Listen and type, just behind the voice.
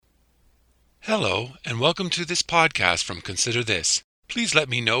Hello, and welcome to this podcast from Consider This. Please let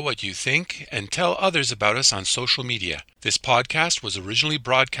me know what you think and tell others about us on social media. This podcast was originally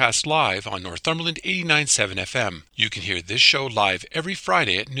broadcast live on Northumberland 89.7 FM. You can hear this show live every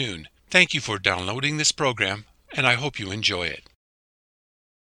Friday at noon. Thank you for downloading this program, and I hope you enjoy it.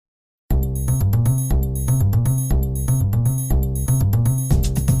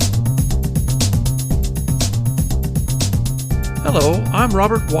 Hello, I'm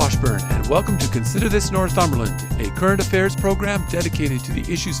Robert Washburn, and welcome to Consider This Northumberland, a current affairs program dedicated to the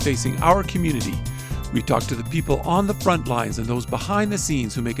issues facing our community. We talk to the people on the front lines and those behind the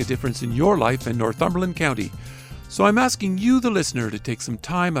scenes who make a difference in your life in Northumberland County. So I'm asking you, the listener, to take some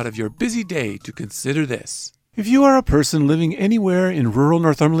time out of your busy day to consider this. If you are a person living anywhere in rural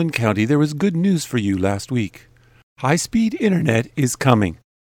Northumberland County, there was good news for you last week. High-speed internet is coming.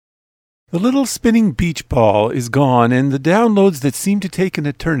 The little spinning beach ball is gone, and the downloads that seem to take an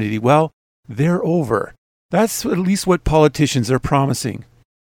eternity, well, they're over. That's at least what politicians are promising.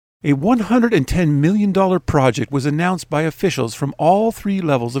 A $110 million project was announced by officials from all three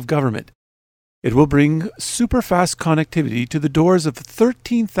levels of government. It will bring super-fast connectivity to the doors of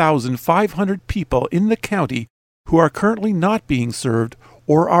 13,500 people in the county who are currently not being served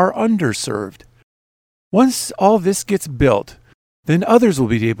or are underserved. Once all this gets built, then others will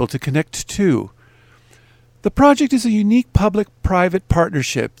be able to connect too. The project is a unique public-private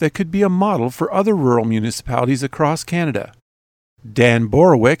partnership that could be a model for other rural municipalities across Canada. Dan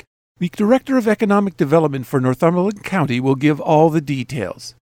Borowick, the Director of Economic Development for Northumberland County, will give all the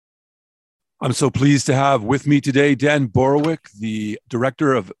details. I'm so pleased to have with me today Dan Borowick, the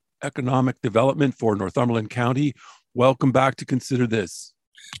Director of Economic Development for Northumberland County. Welcome back to Consider This.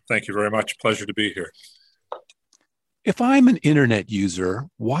 Thank you very much. Pleasure to be here. If I'm an internet user,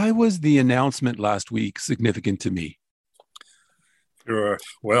 why was the announcement last week significant to me? Sure.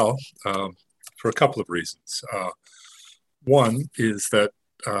 Well, for a couple of reasons. One is that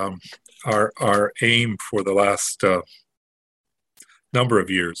our aim for the last number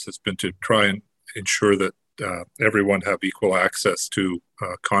of years has been to try and ensure that everyone have equal access to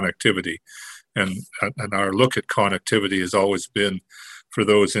connectivity. And our look at connectivity has always been for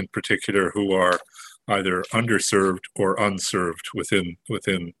those in particular who are either underserved or unserved within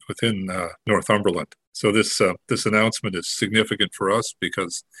Northumberland. So this announcement is significant for us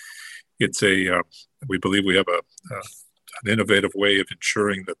because it's we believe we have an innovative way of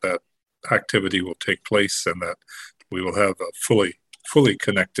ensuring that activity will take place and that we will have a fully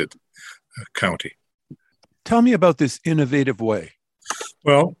connected county. Tell me about this innovative way.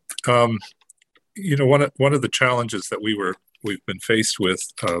 Well, one of the challenges that we've been faced with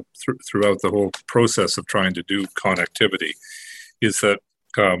throughout the whole process of trying to do connectivity is that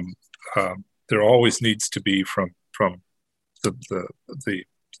there always needs to be from the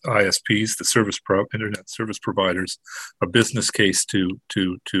ISPs, the internet service providers, a business case to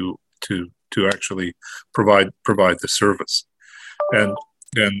actually provide the service, and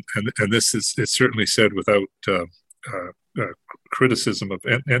this is certainly said without criticism of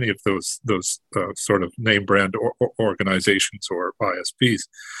any of those sort of name brand organizations or ISPs,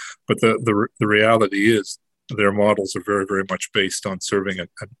 but the reality is their models are very, very much based on serving an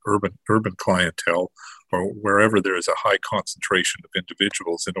urban clientele, or wherever there is a high concentration of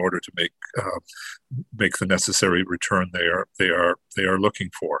individuals in order to make the necessary return they are looking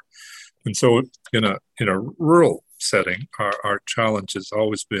for. And so in a rural setting, our challenge has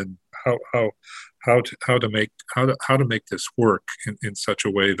always been how to make this work in such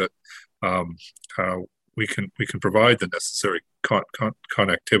a way that we can provide the necessary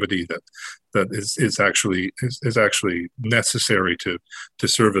connectivity that is actually necessary to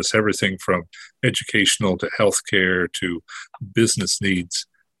service everything from educational to healthcare to business needs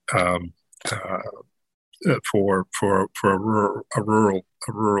for a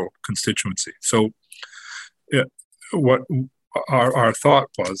rural constituency. So what our thought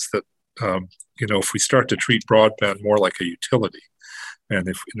was that if we start to treat broadband more like a utility, and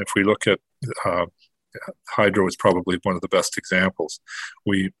if we look at hydro is probably one of the best examples.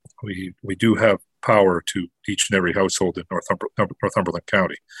 We do have power to each and every household in Northumberland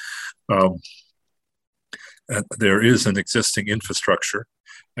County. And there is an existing infrastructure,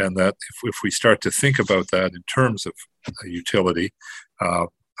 and that if we start to think about that in terms of a utility,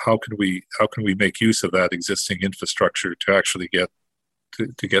 how can we make use of that existing infrastructure to actually get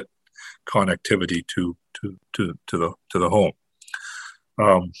connectivity to the home?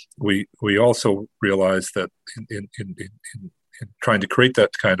 We also realize that in trying to create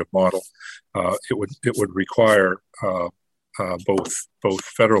that kind of model, it would require both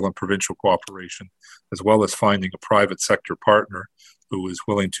federal and provincial cooperation, as well as finding a private sector partner who is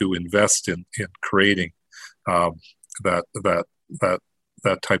willing to invest in creating that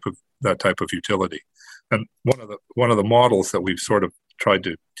type of utility. And one of the models that we've sort of tried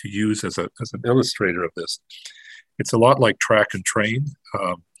to use as an illustrator of this, it's a lot like track and train.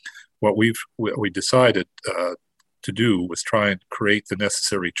 What we decided to do was try and create the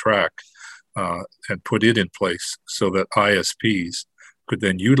necessary track and put it in place so that ISPs could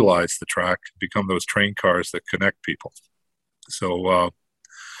then utilize the track, become those train cars that connect people. So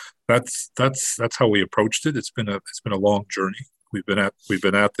that's how we approached it. It's been a long journey. We've been at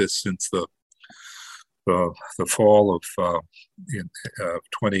this since the fall of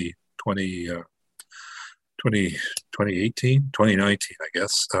 2019, I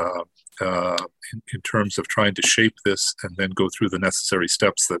guess, in terms of trying to shape this and then go through the necessary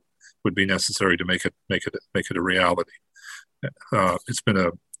steps that would be necessary to make it a reality. It's been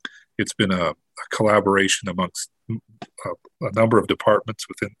a collaboration amongst a number of departments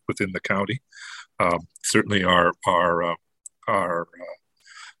within the county. Certainly, our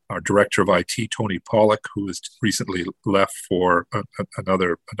director of IT, Tony Pollock, who has recently left for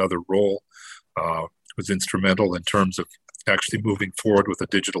another role, was instrumental in terms of actually moving forward with a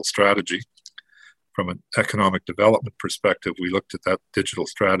digital strategy. From an economic development perspective, we looked at that digital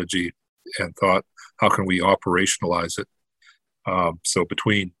strategy and thought, how can we operationalize it? So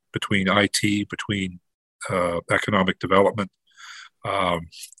between IT, between economic development,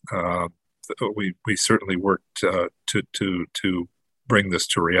 we certainly worked to bring this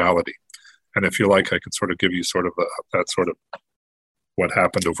to reality. And if you like, I can sort of give you sort of that sort of what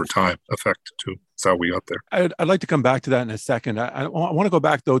happened over time effect to how we got there. I'd like to come back to that in a second. I want to go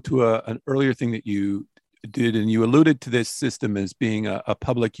back, though, to an earlier thing that you did, and you alluded to this system as being a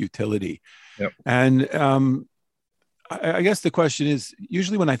public utility. Yep. And I guess the question is,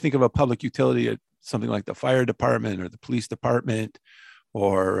 usually when I think of a public utility, something like the fire department or the police department,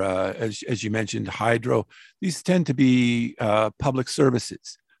 or as you mentioned, hydro, these tend to be public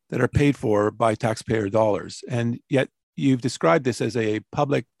services that are paid for by taxpayer dollars. And yet you've described this as a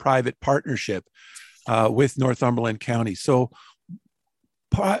public-private partnership with Northumberland County. So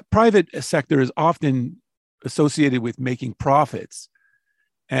private sector is often associated with making profits,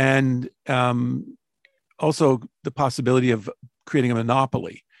 and also the possibility of creating a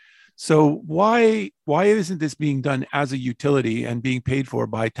monopoly. So why isn't this being done as a utility and being paid for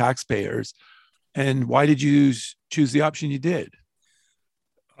by taxpayers? And why did you choose the option you did?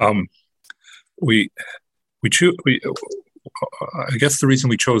 I guess the reason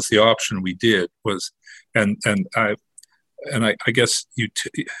we chose the option we did was, I guess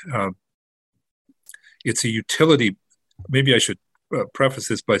it's a utility. Maybe I should preface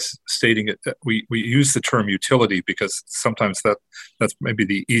this by stating it. We use the term utility because sometimes that's maybe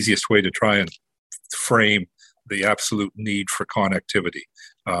the easiest way to try and frame the absolute need for connectivity.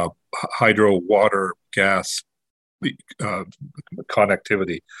 Hydro, water, gas,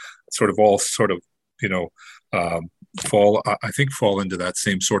 connectivity, all fall into that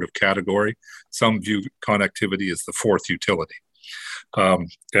same sort of category. Some view connectivity as the fourth utility.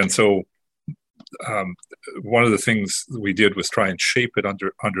 And so one of the things we did was try and shape it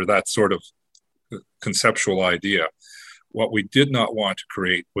under that sort of conceptual idea. What we did not want to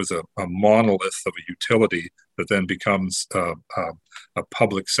create was a monolith of a utility that then becomes a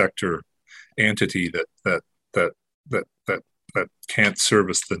public sector entity that can't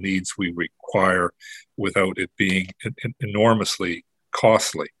service the needs we require without it being enormously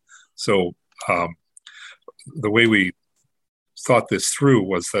costly. So the way we thought this through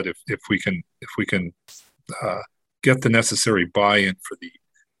was that if we can get the necessary buy-in for the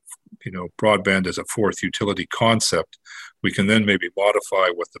broadband as a fourth utility concept, we can then maybe modify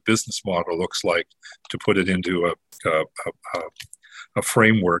what the business model looks like to put it into a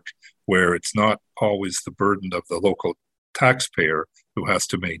framework where it's not always the burden of the local taxpayer who has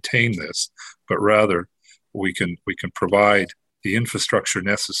to maintain this, but rather we can provide the infrastructure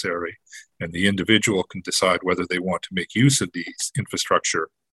necessary, and the individual can decide whether they want to make use of these infrastructure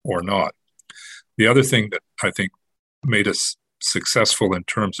or not. The other thing that I think made us successful in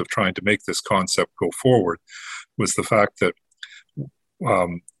terms of trying to make this concept go forward was the fact that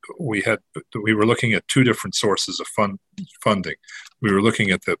we were looking at two different sources of funding. We were looking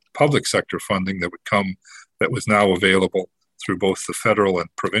at the public sector funding that was now available through both the federal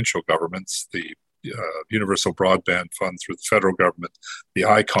and provincial governments, the Universal Broadband Fund through the federal government, the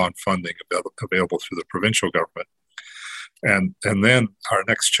ICON funding available through the provincial government. And then our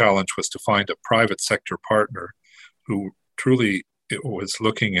next challenge was to find a private sector partner who truly was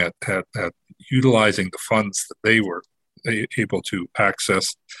looking at utilizing the funds that they were able to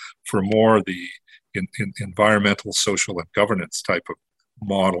access for more the environmental, social, and governance type of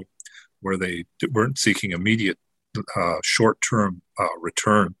model, where they weren't seeking immediate short-term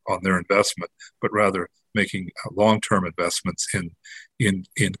return on their investment, but rather making long-term investments in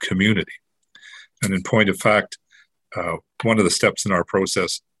community. And in point of fact, one of the steps in our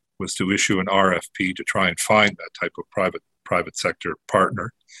process was to issue an RFP to try and find that type of private sector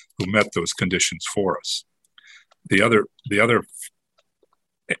partner who met those conditions for us. The other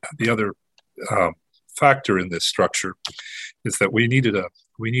factor in this structure is that we needed a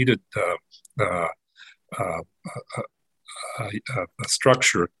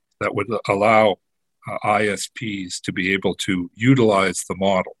structure that would allow ISPs to be able to utilize the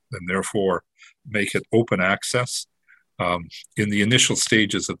model and therefore make it open access. In the initial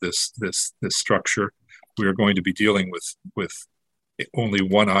stages of this structure, we are going to be dealing with only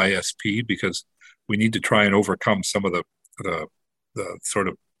one ISP, because we need to try and overcome some of the sort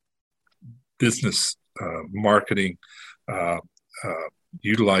of business marketing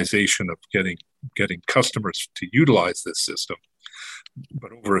utilization of getting customers to utilize this system.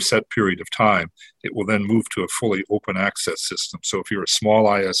 But over a set period of time, it will then move to a fully open access system. So if you're a small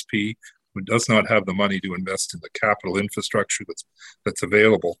ISP who does not have the money to invest in the capital infrastructure that's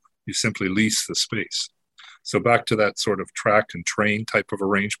available, you simply lease the space. So back to that sort of track and train type of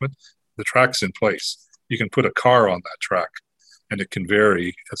arrangement, the track's in place. You can put a car on that track, and it can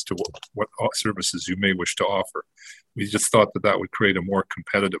vary as to what services you may wish to offer. We just thought that would create a more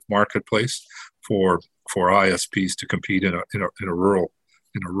competitive marketplace for ISPs to compete in a rural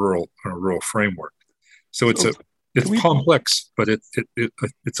framework. So it's complex, but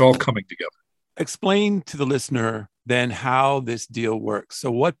it's all coming together. Explain to the listener then how this deal works.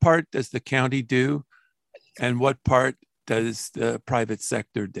 So what part does the county do, and what part does the private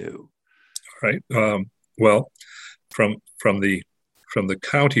sector do? Right. Well, from the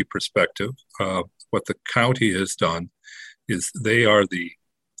county perspective, what the county has done is they are the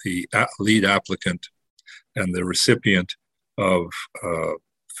lead applicant and the recipient of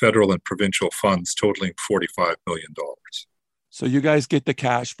federal and provincial funds totaling $45 million. So you guys get the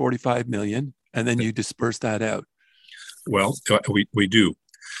cash, $45 million, and then you disperse that out. Well, we do.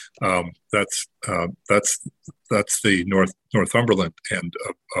 That's the Northumberland end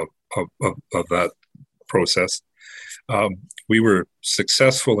of that process. We were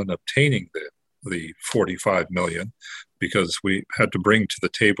successful in obtaining the $45 million because we had to bring to the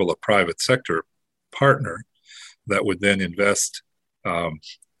table a private sector partner that would then invest an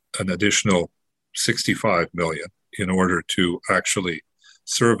additional $65 million in order to actually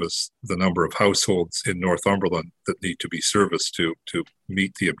service the number of households in Northumberland that need to be serviced to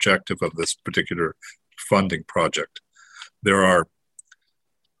meet the objective of this particular funding project. There are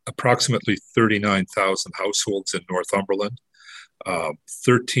approximately 39,000 households in Northumberland.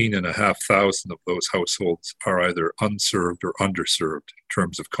 13,500 of those households are either unserved or underserved in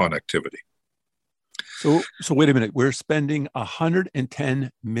terms of connectivity. So wait a minute. We're spending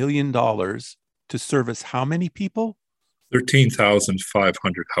 $110 million to service how many people?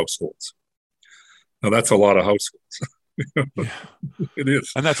 13,500 households. Now that's a lot of households. Yeah. It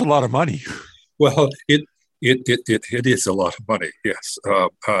is, and that's a lot of money. Well, it is a lot of money, yes,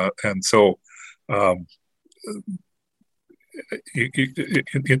 and so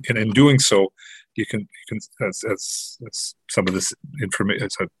in doing so, you can as some of this information,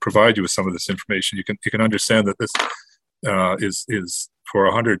 as I provide you with some of this information, you can understand that this is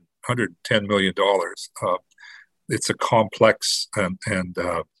for $110 million. It's a complex and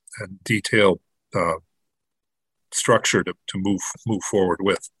detailed structure to move forward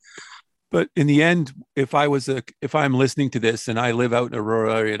with. But in the end, if I'm listening to this and I live out in a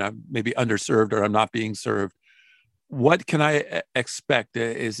rural area and I'm maybe underserved or I'm not being served, what can I expect?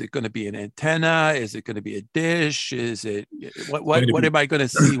 Is it going to be an antenna? Is it going to be a dish? Is it what am I going to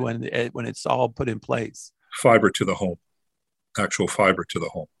see when it's all put in place? Fiber to the home, actual fiber to the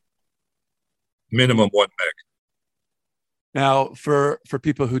home. Minimum 1 meg. Now, for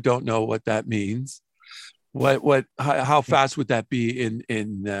people who don't know what that means, how fast would that be in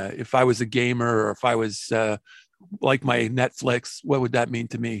if I was a gamer, or if I was like my Netflix, what would that mean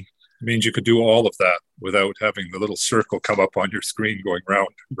to me? It means you could do all of that without having the little circle come up on your screen going round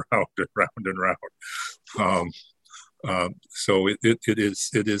and round and round and round. So it is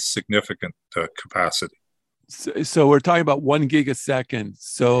significant capacity. So we're talking about 1 gig a second.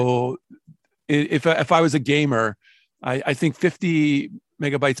 So if I was a gamer, I think 50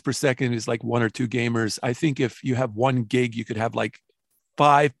 megabytes per second is like 1 or 2 gamers. I think if you have 1 gig, you could have like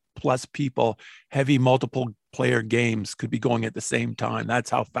 5+ people. Heavy multiple player games could be going at the same time. That's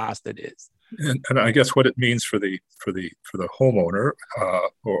how fast it is. And I guess what it means for the homeowner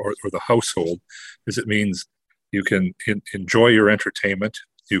or the household is it means you can enjoy your entertainment,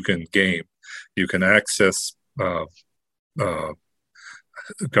 you can game, you can access uh,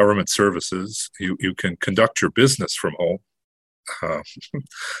 government services, you can conduct your business from home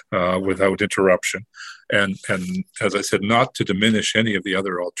without interruption, and as I said, not to diminish any of the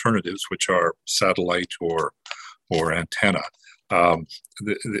other alternatives, which are satellite or antenna. The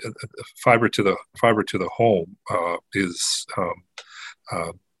fiber to the home is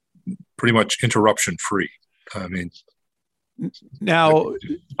pretty much interruption free. I mean, now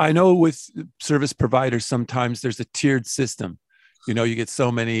I know with service providers sometimes there's a tiered system. You know, you get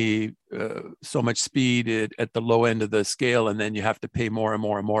so much speed at the low end of the scale, and then you have to pay more and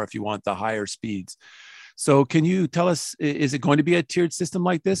more and more if you want the higher speeds. So can you tell us, is it going to be a tiered system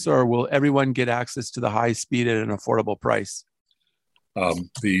like this, or will everyone get access to the high speed at an affordable price?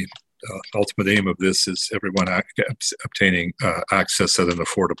 The ultimate aim of this is everyone obtaining access at an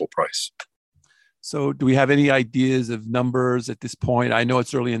affordable price. So do we have any ideas of numbers at this point? I know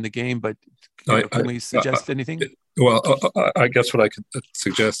it's early in the game, but can we suggest anything? Well, I guess what I could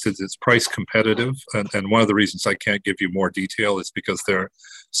suggest is it's price competitive. And one of the reasons I can't give you more detail is because there are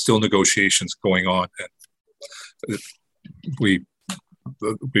still negotiations going on. And we're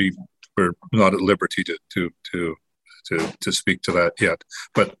not at liberty to speak to that yet.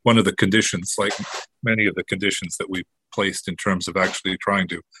 But one of the conditions, like many of the conditions that we placed in terms of actually trying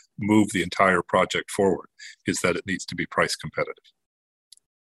to move the entire project forward, is that it needs to be price competitive.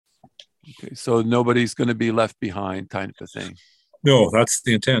 Okay, so nobody's going to be left behind, kind of a thing. No, that's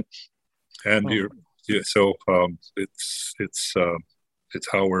the intent, and it's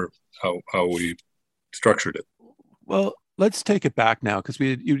how we structured it. Well, let's take it back now, because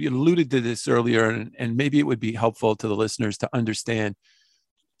you alluded to this earlier, and maybe it would be helpful to the listeners to understand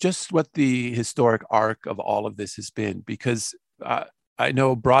just what the historic arc of all of this has been, because I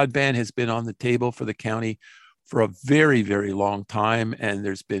know broadband has been on the table for the county for a very, very long time, and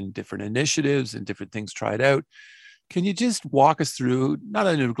there's been different initiatives and different things tried out. Can you just walk us through, not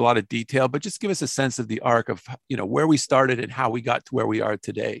in a lot of detail, but just give us a sense of the arc of, you know, where we started and how we got to where we are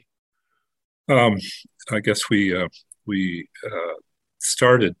today? I guess we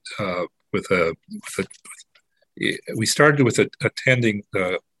started with attending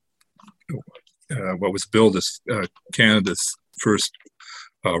what was billed as Canada's first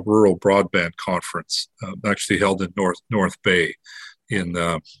rural broadband conference, actually held in North Bay in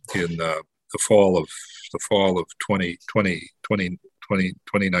the fall of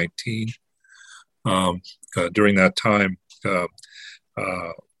 2019. During that time,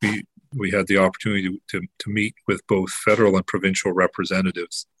 we had the opportunity to meet with both federal and provincial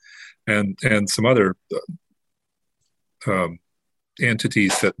representatives and some other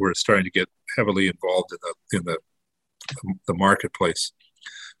entities that were starting to get heavily involved in the marketplace.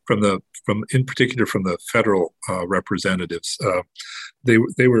 In particular from the federal representatives, they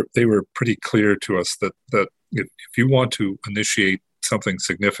were pretty clear to us that if you want to initiate something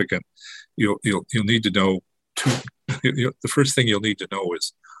significant, you'll need to know the first thing you'll need to know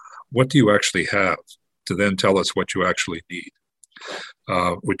is, what do you actually have, to then tell us what you actually need,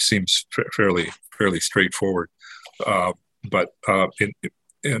 which seems fairly straightforward.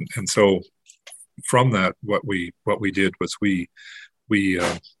 So from that, what we did was we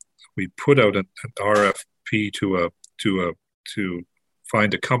put out an RFP to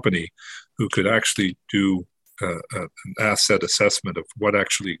find a company who could actually do an asset assessment of what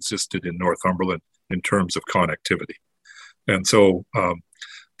actually existed in Northumberland in terms of connectivity. And so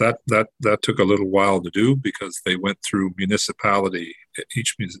that took a little while to do, because they went through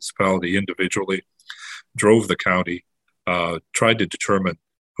each municipality individually, drove the county, tried to determine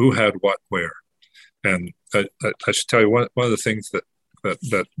who had what where. And I should tell you, one of the things that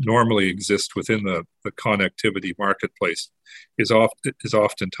normally exist within the connectivity marketplace is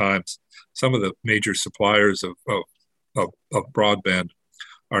oftentimes some of the major suppliers of broadband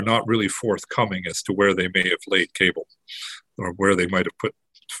are not really forthcoming as to where they may have laid cable, or where they might have put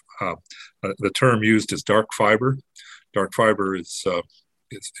the term used is dark fiber. Dark fiber is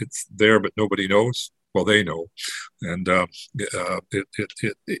it's there, but nobody knows. Well, they know, and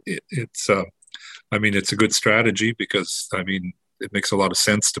it's I mean, it's a good strategy, because I mean, it makes a lot of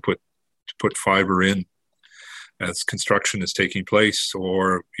sense to put fiber in as construction is taking place,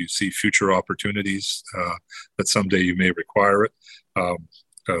 or you see future opportunities that someday you may require it.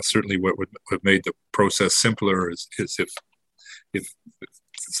 Certainly, what would have made the process simpler is if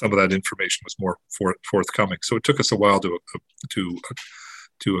some of that information was more forthcoming. So it took us a while to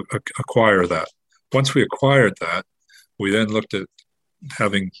acquire that. Once we acquired that, we then looked at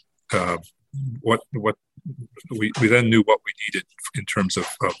having we then knew what we needed in terms of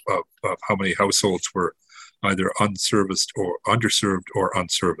how many households were either unserviced or underserved or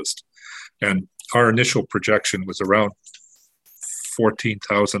unserviced. And our initial projection was around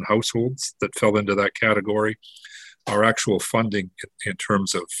 14,000 households that fell into that category. Our actual funding in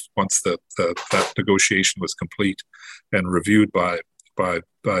terms of once that negotiation was complete and reviewed by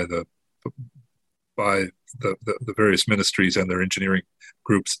the various ministries and their engineering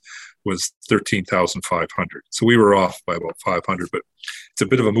groups was 13,500. So we were off by about 500, but it's a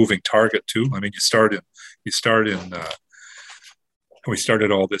bit of a moving target too. I mean, we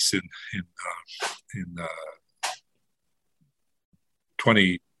started all this in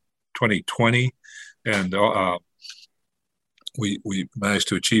 2020, and we managed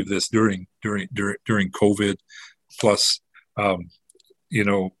to achieve this during COVID. Plus,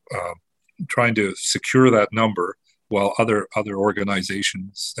 trying to secure that number while other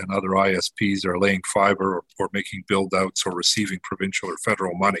organizations and other ISPs are laying fiber or making build outs or receiving provincial or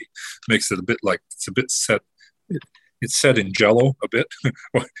federal money makes it a bit like set. It's set in jello a bit.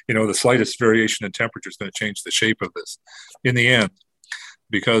 The slightest variation in temperature is going to change the shape of this. In the end,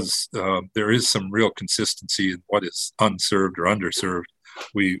 because there is some real consistency in what is unserved or underserved,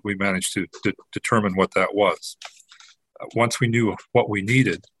 we managed to determine what that was. Once we knew what we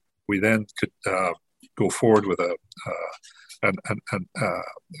needed, we then could go forward with a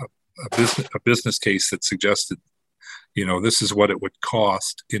business case that suggested, this is what it would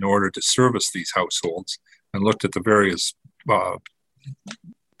cost in order to service these households, and looked at the various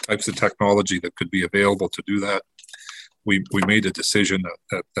types of technology that could be available to do that. We made a decision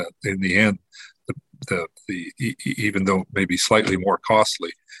that in the end, even though maybe slightly more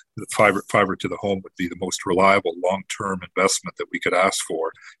costly, the fiber to the home would be the most reliable long-term investment that we could ask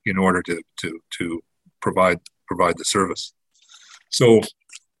for in order to provide the service. So,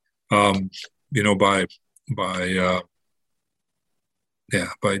 by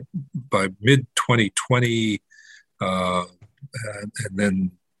mid 2020, and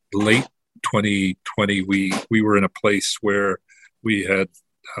then late 2020, we were in a place where we had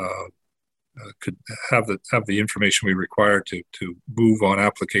could have the information we required to move on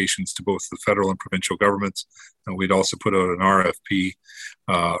applications to both the federal and provincial governments. And we'd also put out an RFP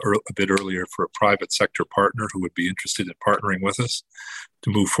a bit earlier for a private sector partner who would be interested in partnering with us to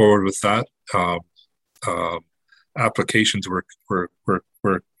move forward with that. Applications were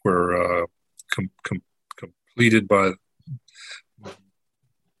completed by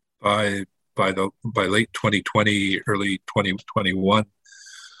late 2020, early 2021.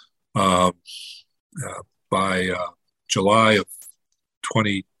 By July of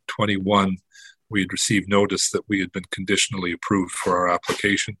 2021, we had received notice that we had been conditionally approved for our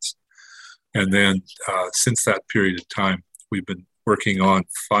applications. And then since that period of time, we've been working on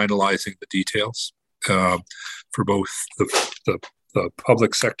finalizing the details for both the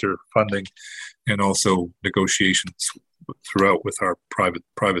public sector funding and also negotiations throughout with our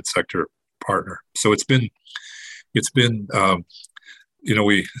private sector partner. So it's been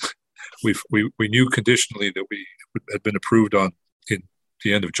we knew conditionally that we had been approved in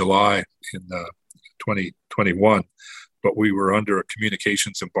the end of July in 2021, but we were under a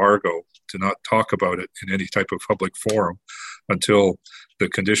communications embargo to not talk about it in any type of public forum until the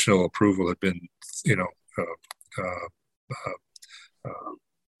conditional approval had been,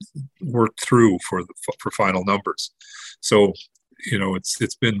 worked through for final numbers. So,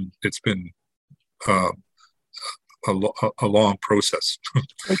 it's been a long process.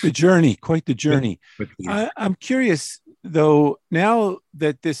 Quite the journey. I'm curious, though, now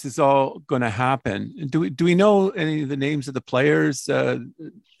that this is all going to happen, do we know any of the names of the players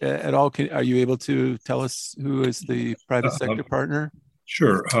at all? Are you able to tell us who is the private sector partner?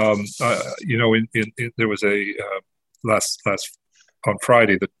 Sure. There was a last on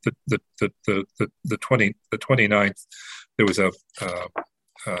Friday, the 29th, there was an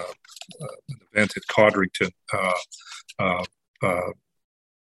event at Codrington.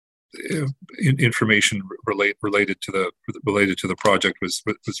 Information related to the project was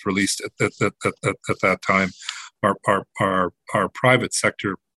released at that time. Our private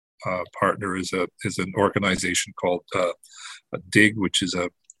sector partner is an organization called DIG, which is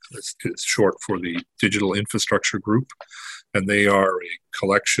it's short for the Digital Infrastructure Group, and they are a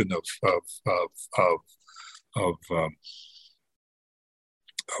collection of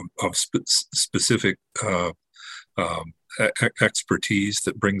specific expertise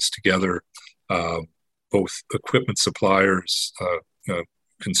that brings together both equipment suppliers,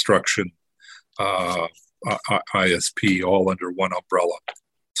 construction, ISP, all under one umbrella.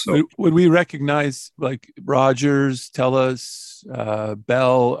 So would we recognize like Rogers, TELUS,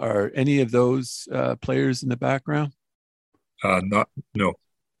 Bell, or any of those players in the background? not no.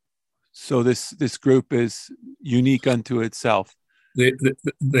 So this group is unique unto itself. They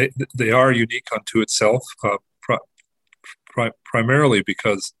are unique unto itself, primarily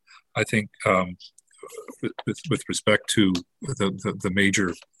because I think with respect to the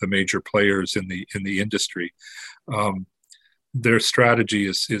major players in the industry, their strategy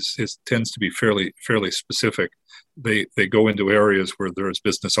is tends to be fairly specific. They go into areas where there is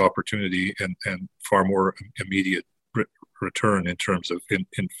business opportunity and far more immediate return in terms of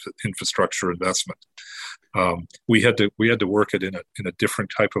infrastructure investment. We had to work it in a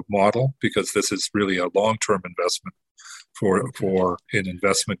different type of model because this is really a long-term investment for an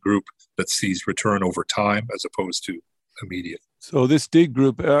investment group that sees return over time as opposed to immediate. So this DIG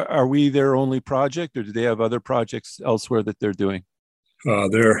group, are we their only project, or do they have other projects elsewhere that they're doing?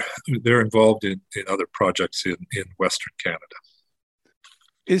 They're involved in other projects in Western Canada.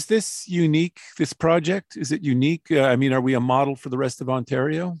 Is this unique? This project, is it unique? I mean, are we a model for the rest of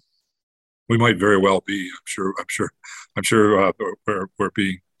Ontario? We might very well be. I'm sure. We're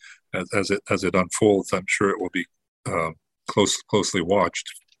being as it unfolds. I'm sure it will be closely watched.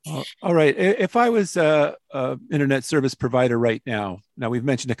 All right. If I was a internet service provider right now, we've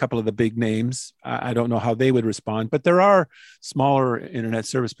mentioned a couple of the big names. I don't know how they would respond, but there are smaller internet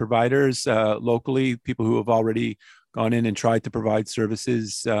service providers locally, people who have already gone in and tried to provide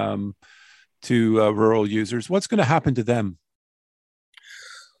services to rural users. What's going to happen to them?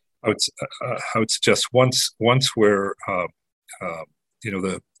 I would suggest once we're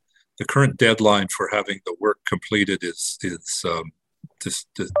the current deadline for having the work completed is this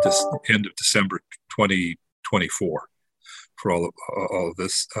end of December 2024 for all of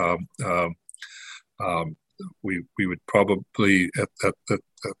this. We would probably at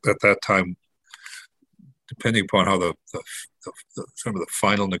that time, depending upon how some of the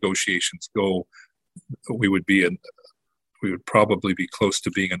final negotiations go, we would probably be close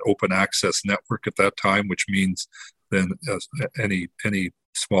to being an open access network at that time, which means then any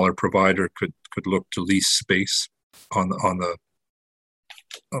smaller provider could look to lease space on the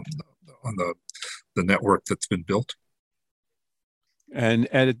network that's been built. And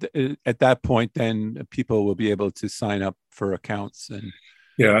at that point, then people will be able to sign up for accounts and.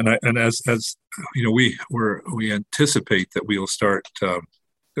 Yeah, and as you know, we anticipate that we'll start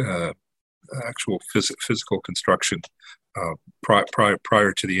actual physical construction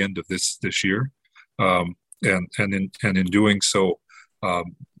prior to the end of this year, and in doing so, the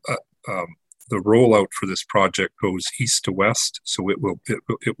rollout for this project goes east to west. So it will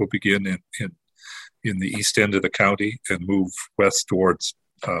begin in the east end of the county and move west towards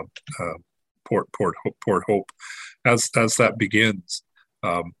Port Hope. As that begins,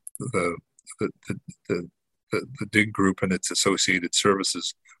 the DIG group and its associated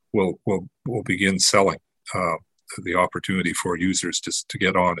services will begin selling the opportunity for users to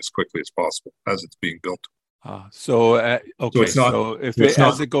get on as quickly as possible as it's being built. So as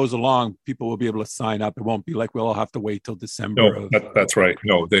it goes along, people will be able to sign up. It won't be like we'll all have to wait till December. No, that's right.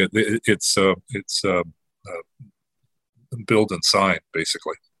 No, it's build and sign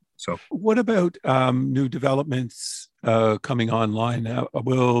basically. So, what about new developments coming online?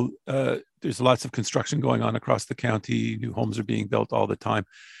 There's lots of construction going on across the county. New homes are being built all the time.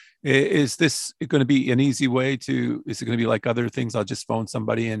 Is this going to be an easy way to? Is it going to be like other things? I'll just phone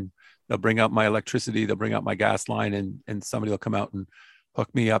somebody and they'll bring out my electricity. They'll bring out my gas line, and somebody will come out and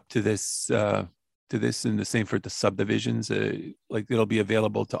hook me up to this. And the same for the subdivisions. Like it'll be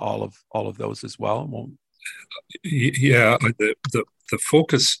available to all of those as well. Yeah, the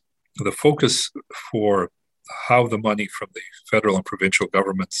focus for how the money from the federal and provincial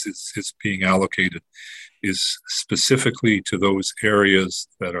governments is being allocated is specifically to those areas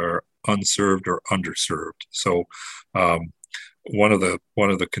that are unserved or underserved. So one of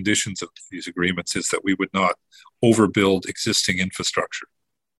the conditions of these agreements is that we would not overbuild existing infrastructure.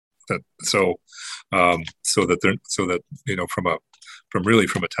 So that you know, from a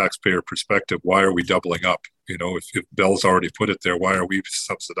taxpayer perspective, why are we doubling up? You know, if Bell's already put it there, why are we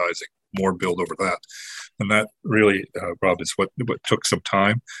subsidizing more build over that? And that really, Rob, is what took some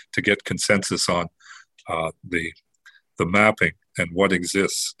time to get consensus on the mapping and what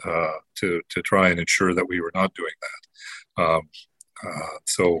exists to try and ensure that we were not doing that.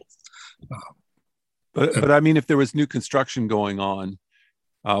 But I mean, if there was new construction going on,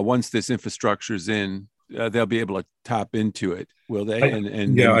 once this infrastructure is in, they'll be able to tap into it, will they?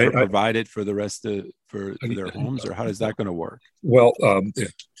 And provide it for the rest for their homes, or how is that going to work? Well,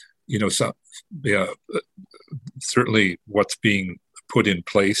 you know, certainly what's being put in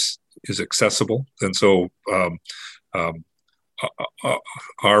place is accessible. And so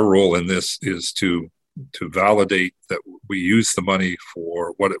our role in this is to validate that we use the money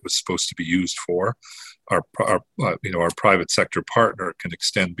for what it was supposed to be used for. Our private sector partner can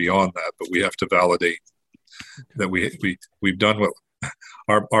extend beyond that, but we have to validate that we've done what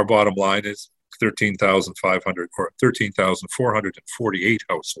our bottom line is. 13,500 or 13,448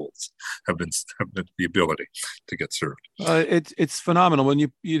 households have been the ability to get served. It's phenomenal when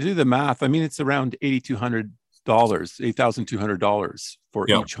you do the math. I mean, it's around $8,200 for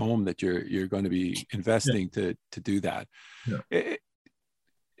each home that you're going to be investing to do that. Yeah.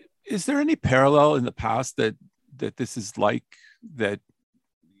 Is there any parallel in the past that this is like that?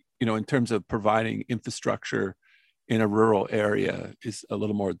 In terms of providing infrastructure in a rural area is a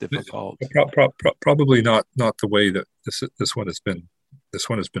little more difficult. Probably not the way that this one has been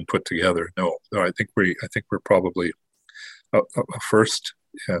put together. No, I think we're probably a first.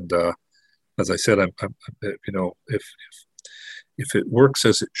 And as I said, if it works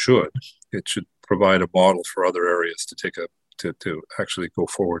as it should provide a model for other areas to actually go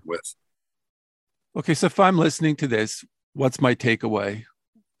forward with. Okay, so if I'm listening to this, what's my takeaway?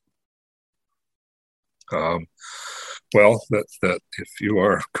 Well, that if you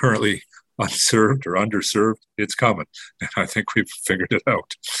are currently unserved or underserved, it's coming, and I think we've figured it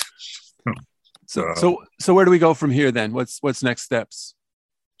out. So where do we go from here then? What's next steps?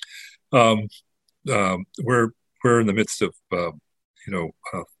 We're in the midst of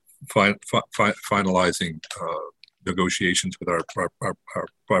finalizing negotiations with our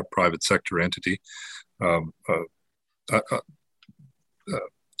private sector entity.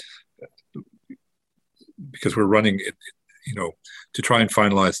 Because we're running it, to try and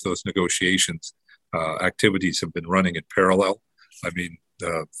finalize those negotiations, activities have been running in parallel. I mean,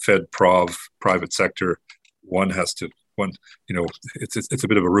 Fed, Prov, private sector, it's a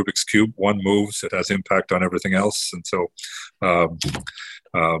bit of a Rubik's Cube. One moves, it has impact on everything else. And so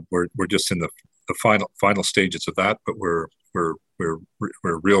we're just in the final stages of that, but we're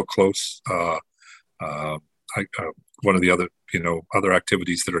real close. One of the other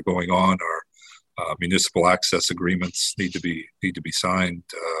activities that are going on are municipal access agreements need to be signed.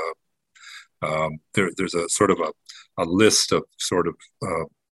 There's a sort of a list of sort of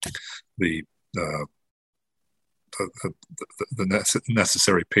the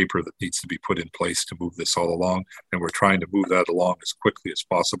necessary paper that needs to be put in place to move this all along, and we're trying to move that along as quickly as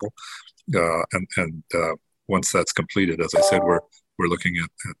possible. And once that's completed, as I said, we're looking at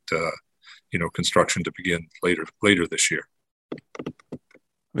construction to begin later this year.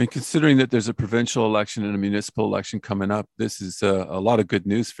 I mean, considering that there's a provincial election and a municipal election coming up, this is a lot of good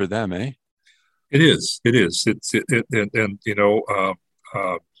news for them, eh? It is.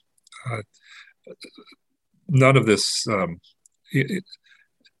 None of this.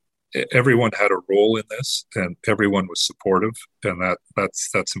 Everyone had a role in this, and everyone was supportive, and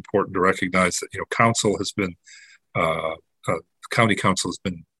that's important to recognize that council has been, county council has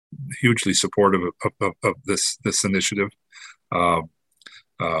been hugely supportive of this initiative.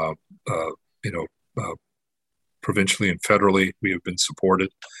 Provincially and federally, we have been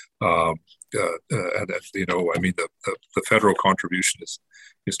supported. The federal contribution is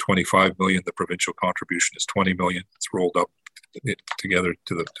 25 million. The provincial contribution is 20 million. It's rolled up together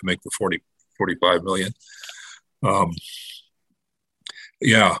to make the 45 million.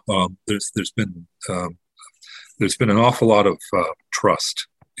 There's been an awful lot of trust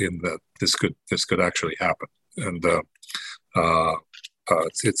in that this could actually happen, and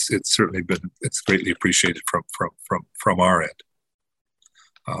it's certainly been greatly appreciated from our end.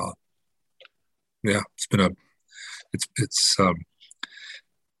 I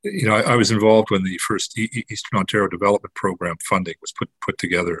was involved when the first Eastern Ontario Development Program funding was put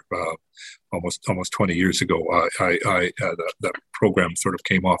together almost 20 years ago. That program sort of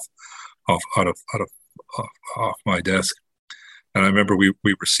came off my desk, and I remember we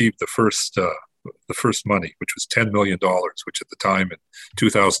received the first money, which was $10 million, which at the time in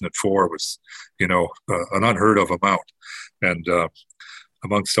 2004 was, an unheard of amount. And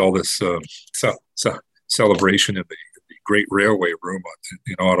amongst all this celebration in the great railway room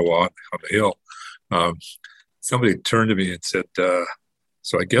in Ottawa on the Hill, somebody turned to me and said,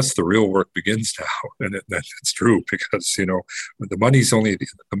 so I guess the real work begins now. And it's true, because, the money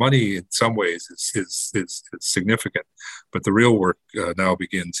in some ways is significant, but the real work now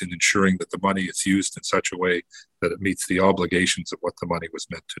begins in ensuring that the money is used in such a way that it meets the obligations of what the money was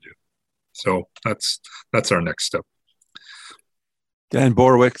meant to do. So that's our next step. Dan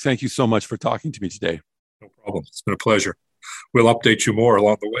Borwick, thank you so much for talking to me today. No problem. It's been a pleasure. We'll update you more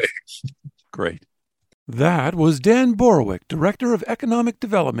along the way. Great. That was Dan Borowick, Director of Economic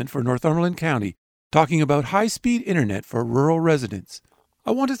Development for Northumberland County, talking about high-speed internet for rural residents.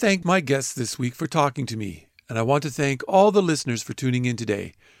 I want to thank my guests this week for talking to me, and I want to thank all the listeners for tuning in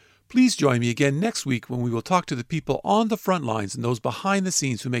today. Please join me again next week when we will talk to the people on the front lines and those behind the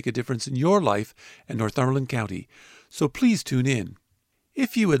scenes who make a difference in your life and Northumberland County. So please tune in.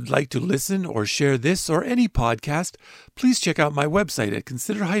 If you would like to listen or share this or any podcast, please check out my website at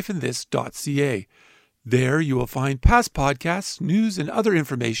consider-this.ca. There you will find past podcasts, news, and other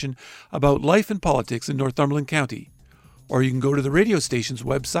information about life and politics in Northumberland County. Or you can go to the radio station's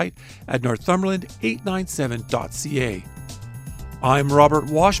website at northumberland897.ca. I'm Robert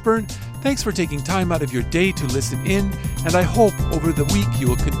Washburn. Thanks for taking time out of your day to listen in, and I hope over the week you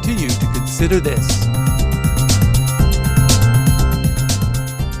will continue to consider this.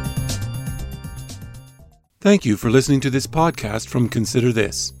 Thank you for listening to this podcast from Consider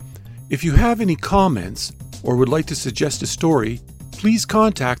This. If you have any comments or would like to suggest a story, please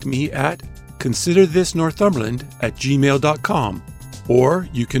contact me at considerthisnorthumberland@gmail.com, or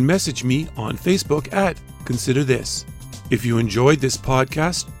you can message me on Facebook at Consider This. If you enjoyed this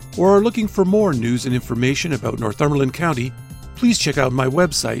podcast or are looking for more news and information about Northumberland County, please check out my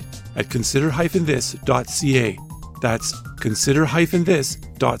website at consider-this.ca. That's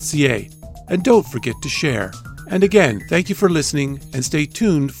consider-this.ca. And don't forget to share. And again, thank you for listening, and stay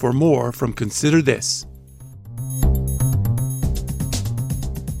tuned for more from Consider This.